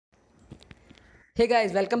Hey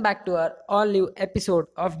guys, welcome back to our all new episode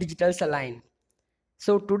of Digital Saline.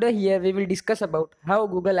 So today here we will discuss about how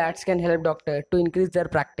Google Ads can help doctor to increase their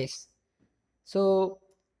practice. So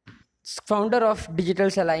founder of Digital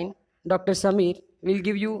Saline, Dr. Samir will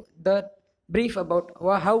give you the brief about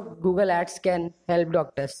how Google Ads can help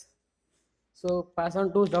doctors. So pass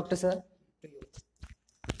on to Dr. Sir.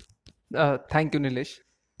 Thank you, Nilesh.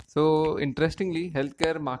 So, interestingly,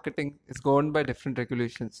 healthcare marketing is governed by different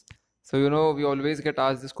regulations. So, we always get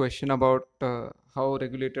asked this question about how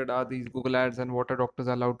regulated are these Google ads and what are doctors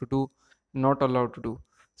allowed to do, not allowed to do.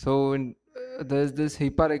 So, there's this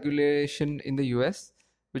HIPAA regulation in the US,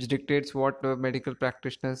 which dictates what medical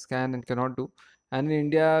practitioners can and cannot do. And in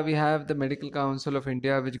India, we have the Medical Council of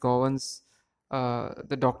India, which governs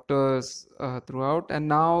the doctors throughout. And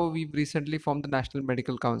now we've recently formed the National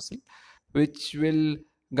Medical Council, which will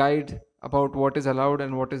guide about what is allowed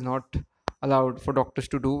and what is not allowed for doctors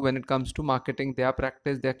to do when it comes to marketing their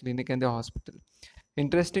practice, their clinic, and their hospital.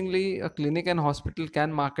 Interestingly, a clinic and hospital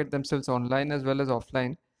can market themselves online as well as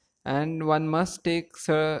offline, and one must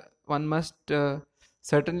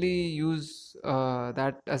certainly use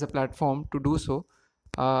that as a platform to do so.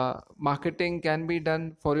 Marketing can be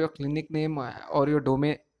done for your clinic name or your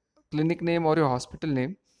domain, clinic name or your hospital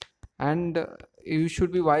name, and you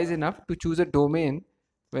should be wise enough to choose a domain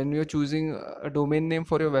when you're choosing a domain name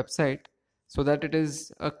for your website, so that it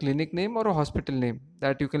is a clinic name or a hospital name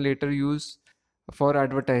that you can later use for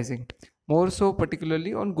advertising, more so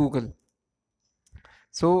particularly on Google.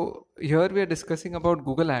 So here we are discussing about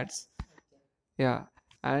Google ads. Yeah.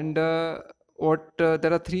 And what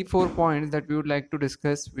there are 3 4 points that we would like to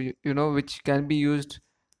discuss, which can be used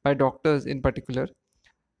by doctors in particular.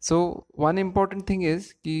 So one important thing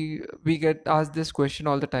is we get asked this question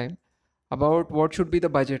all the time about what should be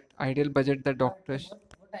the ideal budget that doctors.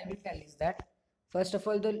 What I will tell is that first of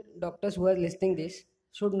all, the doctors who are listening this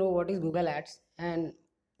should know what is Google Ads and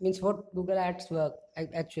means what Google Ads work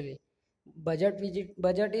actually. Budget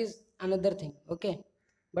is another thing, okay?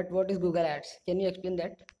 But what is Google Ads? Can you explain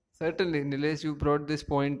that? Certainly, Nilesh, you brought this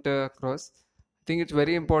point across. I think it's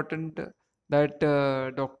very important that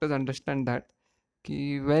doctors understand that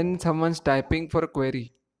when someone's typing for a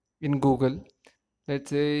query in Google, let's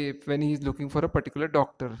say when he's looking for a particular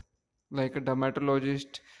doctor, like a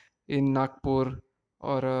dermatologist in Nagpur,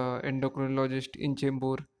 or a endocrinologist in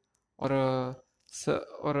Chembur, or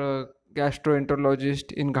or a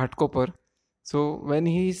gastroenterologist in Ghatkopar. So when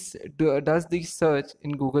does the search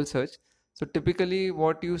in Google search, so typically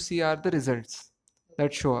what you see are the results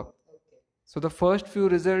that show up. So the first few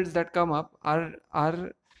results that come up are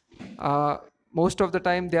uh, most of the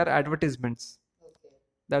time they are advertisements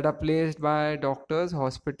that are placed by doctors,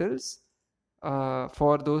 hospitals,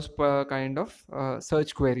 for those kind of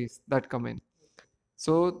search queries that come in.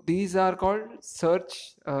 So these are called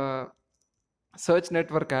search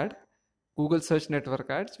network ad, Google search network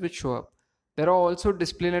ads, which show up. There are also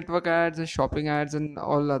display network ads and shopping ads and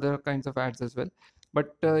all other kinds of ads as well.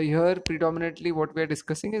 But here predominantly what we are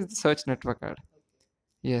discussing is the search network ad.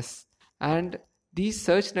 Yes. And these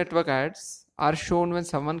search network ads are shown when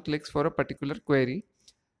someone clicks for a particular query.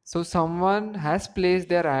 So someone has placed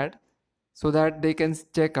their ad so that they can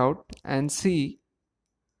check out and see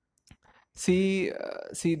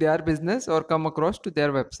their business or come across to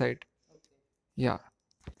their website. Yeah.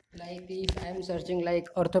 Like if I am searching like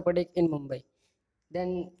orthopedic in Mumbai,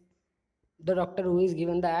 then the doctor who is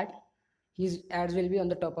given the ad, his ads will be on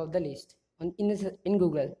the top of the list in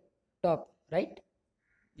Google top, right?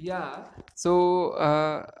 Yeah.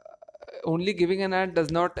 So only giving an ad does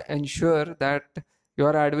not ensure that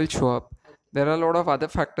your ad will show up. There are a lot of other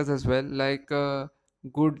factors as well, like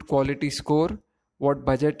good quality score, what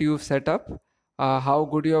budget you've set up, how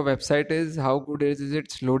good your website is, how good is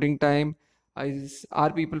its loading time,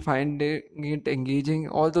 are people finding it engaging.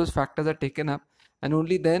 All those factors are taken up, and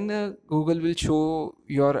only then Google will show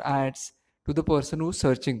your ads to the person who's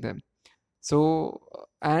searching them. So,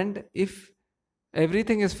 and if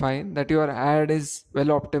everything is fine, that your ad is well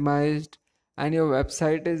optimized and your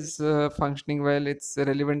website is functioning well, it's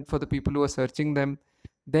relevant for the people who are searching them,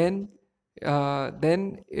 then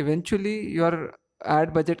then eventually your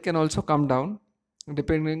ad budget can also come down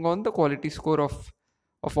depending on the quality score of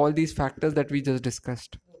all these factors that we just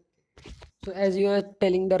discussed. So as you are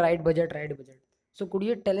telling the right budget. So could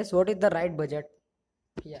you tell us what is the right budget?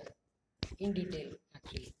 Yeah, in detail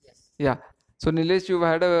actually. Yes. Yeah. So Nilesh,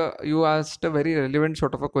 you asked a very relevant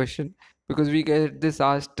sort of a question, because we get this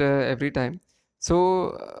asked every time.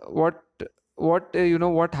 So what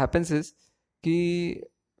happens is ki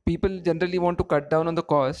people generally want to cut down on the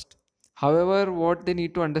cost. However, what they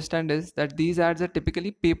need to understand is that these ads are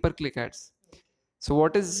typically pay per click ads. So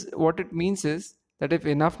what it means is that if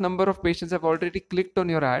enough number of patients have already clicked on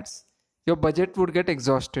your ads, your budget would get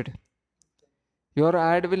exhausted. Your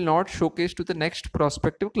ad will not showcase to the next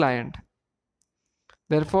prospective client.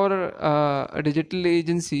 Therefore, a digital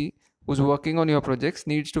agency who's working on your projects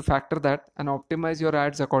needs to factor that and optimize your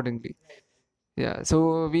ads accordingly. Yeah,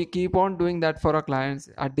 so we keep on doing that for our clients.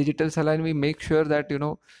 At Digital Saline, we make sure that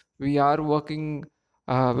we are working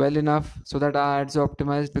well enough so that our ads are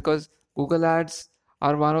optimized, because Google Ads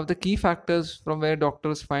are one of the key factors from where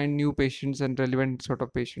doctors find new patients and relevant sort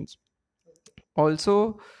of patients.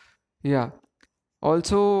 Also, yeah,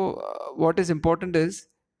 also what is important is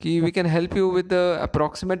we can help you with the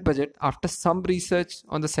approximate budget after some research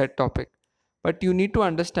on the said topic. But you need to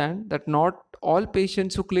understand that not all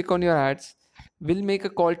patients who click on your ads will make a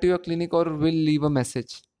call to your clinic or will leave a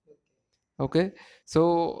message. Okay,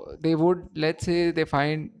 so they would, let's say they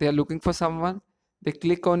find they are looking for someone, they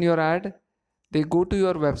click on your ad, they go to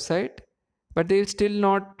your website, but they'll still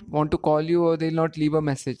not want to call you or they'll not leave a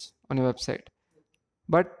message on your website.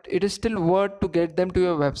 But it is still worth to get them to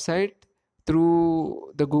your website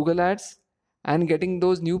through the Google ads, and getting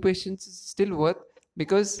those new patients is still worth,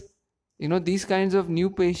 because these kinds of new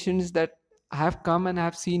patients that have come and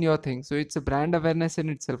have seen your thing, so it's a brand awareness in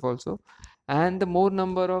itself also. And the more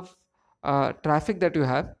number of traffic that you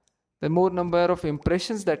have, the more number of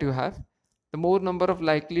impressions that you have, the more number of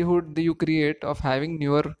likelihood that you create of having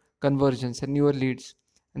newer conversions and newer leads,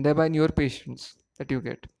 and thereby newer patients that you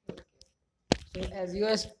get. So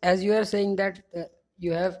as you are saying that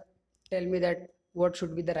you have tell me that what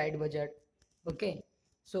should be the right budget. Okay.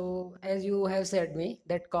 So as you have said me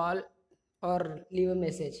that call or leave a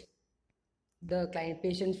message, the client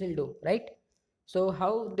patients will do, right? So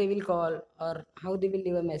how they will call or how they will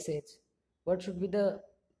leave a message? What should be the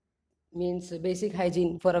means basic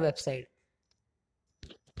hygiene for a website?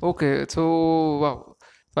 Okay, so wow.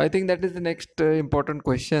 So I think that is the next important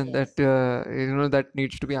question Yes. that that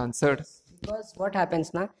needs to be answered. Yes, because what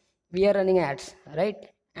happens now? We are running ads, right?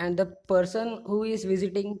 And the person who is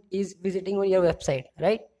visiting on your website,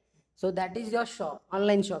 right? So that is your shop,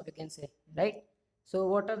 online shop, you can say, right? So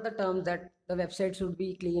what are the terms that the website should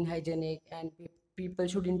be clean, hygienic, and people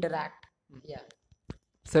should interact? Yeah.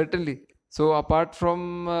 Certainly. So apart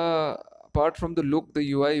from the look,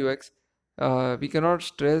 the UI UX, we cannot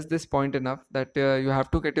stress this point enough that you have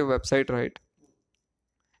to get your website right.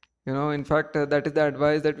 In fact, that is the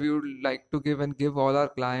advice that we would like to give all our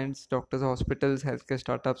clients, doctors, hospitals, healthcare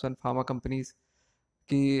startups, and pharma companies.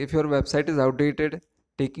 If your website is outdated,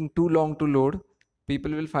 taking too long to load,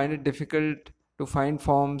 people will find it difficult to find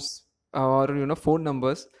forms or phone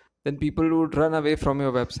numbers. Then people would run away from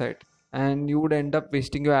your website, and you would end up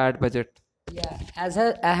wasting your ad budget. Yeah,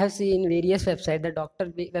 I have seen various websites.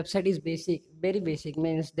 The website is basic, very basic.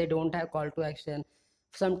 Means they don't have call to action.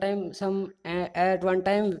 Sometimes at one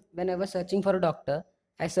time when I was searching for a doctor,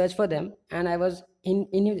 I searched for them and I was in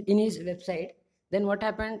his website. Then what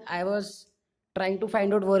happened? I was trying to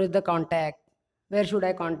find out where is the contact. Where should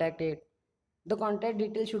I contact it? The contact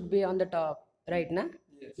details should be on the top, right? Na?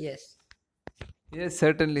 Yes. Yes,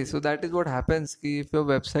 certainly. So that is what happens if your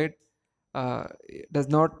website uh, does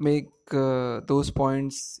not make those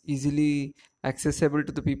points easily accessible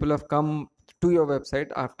to the people who have come to your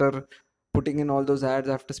website after putting in all those ads,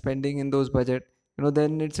 after spending in those budget,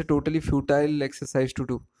 then it's a totally futile exercise to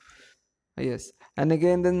do. Yes. And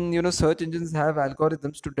again, then, search engines have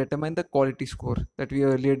algorithms to determine the quality score that we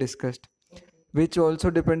earlier discussed, which also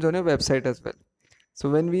depends on your website as well. So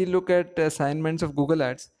when we look at assignments of Google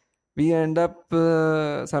Ads, we end up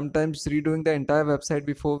sometimes redoing the entire website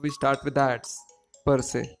before we start with the ads per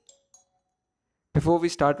se. Before we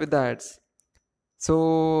start with the ads.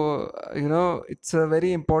 So, it's a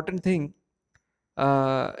very important thing.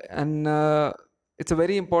 And it's a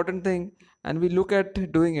very important thing. And we look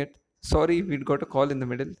at doing it. Sorry, we got a call in the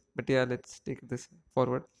middle. But yeah, let's take this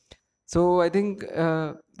forward. So I think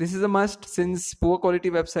this is a must, since poor quality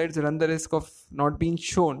websites run the risk of not being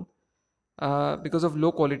shown because of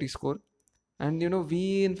low quality score. And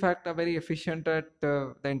we in fact are very efficient at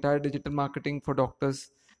the entire digital marketing for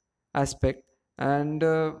doctors aspect. And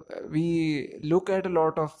we look at a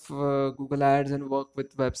lot of Google ads and work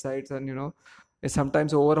with websites, and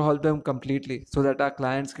sometimes overhaul them completely so that our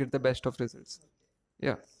clients get the best of results.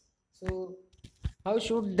 Yeah. So how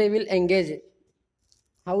should they will engage it?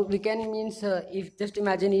 How we can means if just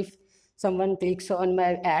imagine if someone clicks on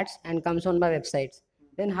my ads and comes on my websites,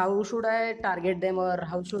 then how should I target them or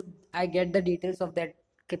how should I get the details of that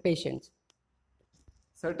patients?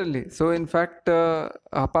 Certainly. So, in fact,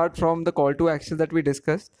 apart from the call to action that we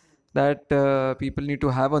discussed, that people need to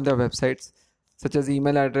have on their websites, such as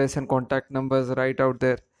email address and contact numbers right out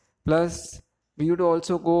there. Plus, we would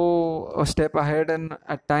also go a step ahead, and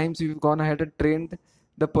at times we've gone ahead and trained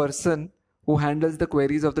the person who handles the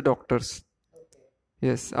queries of the doctors.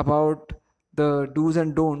 Yes, about the do's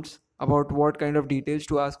and don'ts, about what kind of details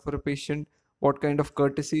to ask for a patient, what kind of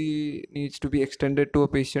courtesy needs to be extended to a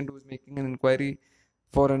patient who's making an inquiry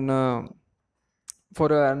for an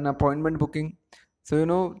appointment booking.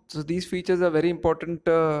 So so these features are very important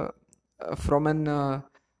from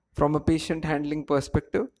a patient handling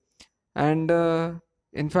perspective. And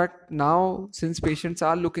in fact, now since patients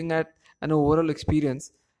are looking at an overall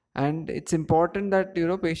experience, and it's important that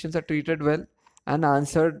patients are treated well and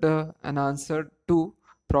answered to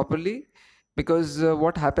properly, because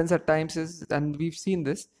what happens at times is, and we've seen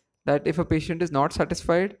this, that if a patient is not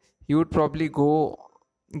satisfied, he would probably go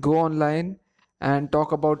online and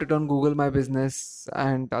talk about it on Google My Business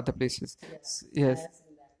and other places. Yes,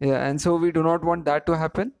 yeah, and so we do not want that to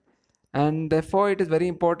happen, and therefore it is very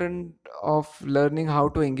important of learning how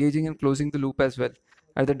to engaging and closing the loop as well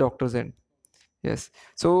at the doctor's end. Yes,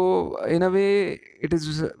 so in a way, it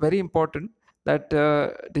is very important that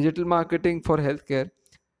digital marketing for healthcare,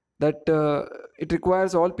 that it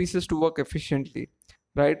requires all pieces to work efficiently,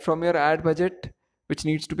 right from your ad budget, which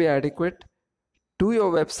needs to be adequate, to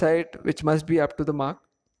your website, which must be up to the mark,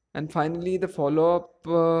 and finally the follow up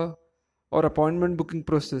or appointment booking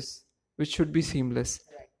process, which should be seamless.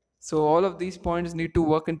 So all of these points need to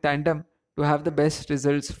work in tandem to have the best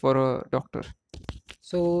results for a doctor.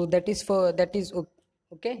 So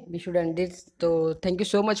okay. We should end this. So thank you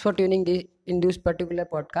so much for tuning in this particular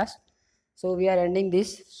podcast. So we are ending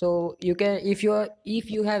this. So you can, if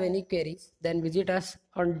you have any queries, then visit us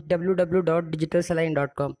on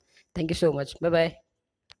www.digitalsaline.com. Thank you so much. Bye bye.